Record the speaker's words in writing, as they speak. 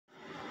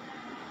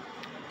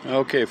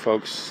Okay,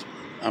 folks,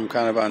 I'm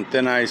kind of on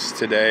thin ice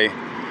today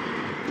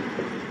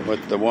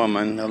with the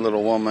woman, a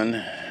little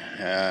woman.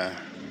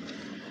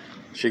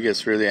 She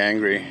gets really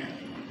angry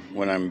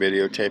when I'm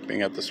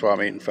videotaping at the swap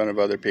meet in front of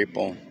other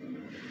people.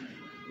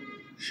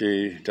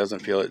 She doesn't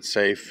feel it's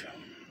safe.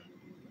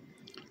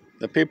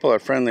 The people are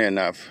friendly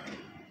enough,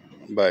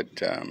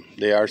 but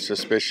they are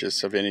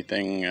suspicious of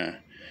anything,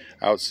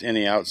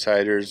 any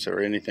outsiders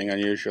or anything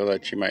unusual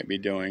that you might be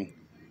doing.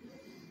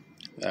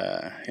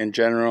 In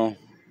general,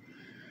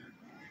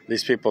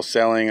 these people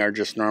selling are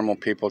just normal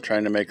people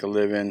trying to make a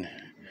living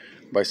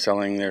by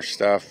selling their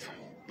stuff,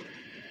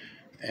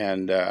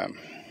 and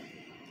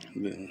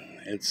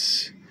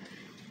it's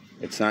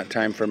not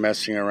time for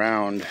messing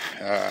around.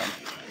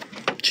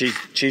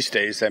 Cheese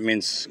days, that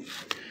means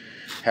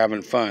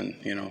having fun.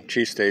 You know,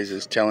 cheese days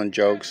is telling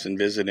jokes and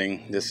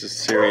visiting. This is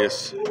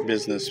serious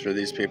business for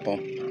these people.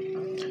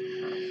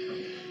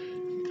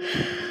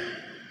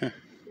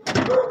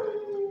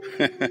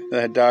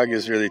 That dog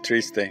is really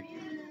triste.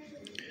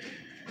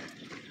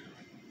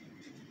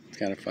 It's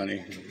kind of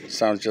funny.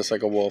 Sounds just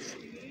like a wolf.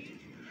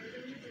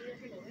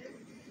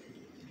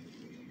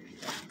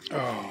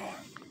 Oh.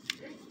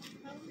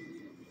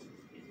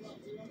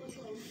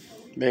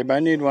 Babe, I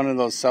need one of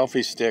those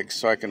selfie sticks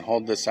so I can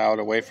hold this out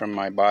away from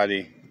my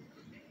body.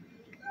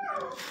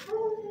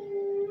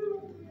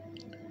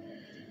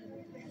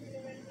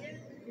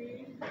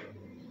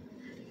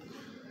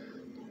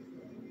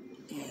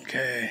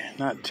 Okay,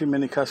 not too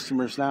many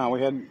customers now.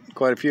 We had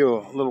quite a few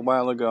a little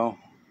while ago.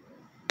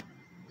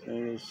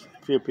 There's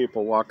a few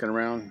people walking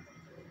around.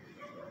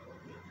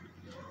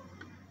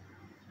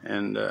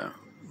 And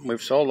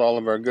we've sold all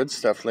of our good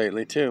stuff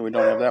lately too. We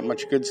don't have that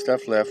much good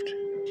stuff left.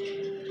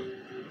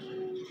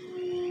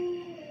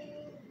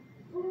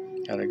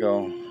 Gotta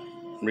go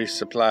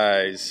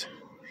resupplies.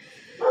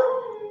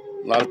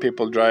 A lot of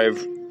people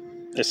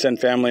they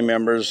send family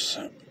members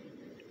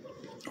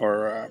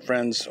or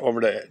friends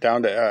over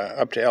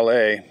up to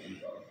LA.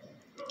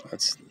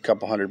 That's a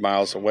couple 100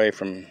 miles away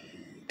from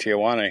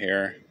Tijuana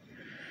here.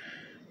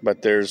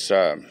 But there's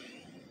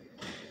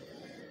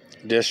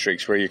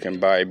districts where you can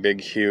buy big,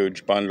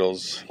 huge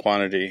bundles,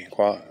 quantity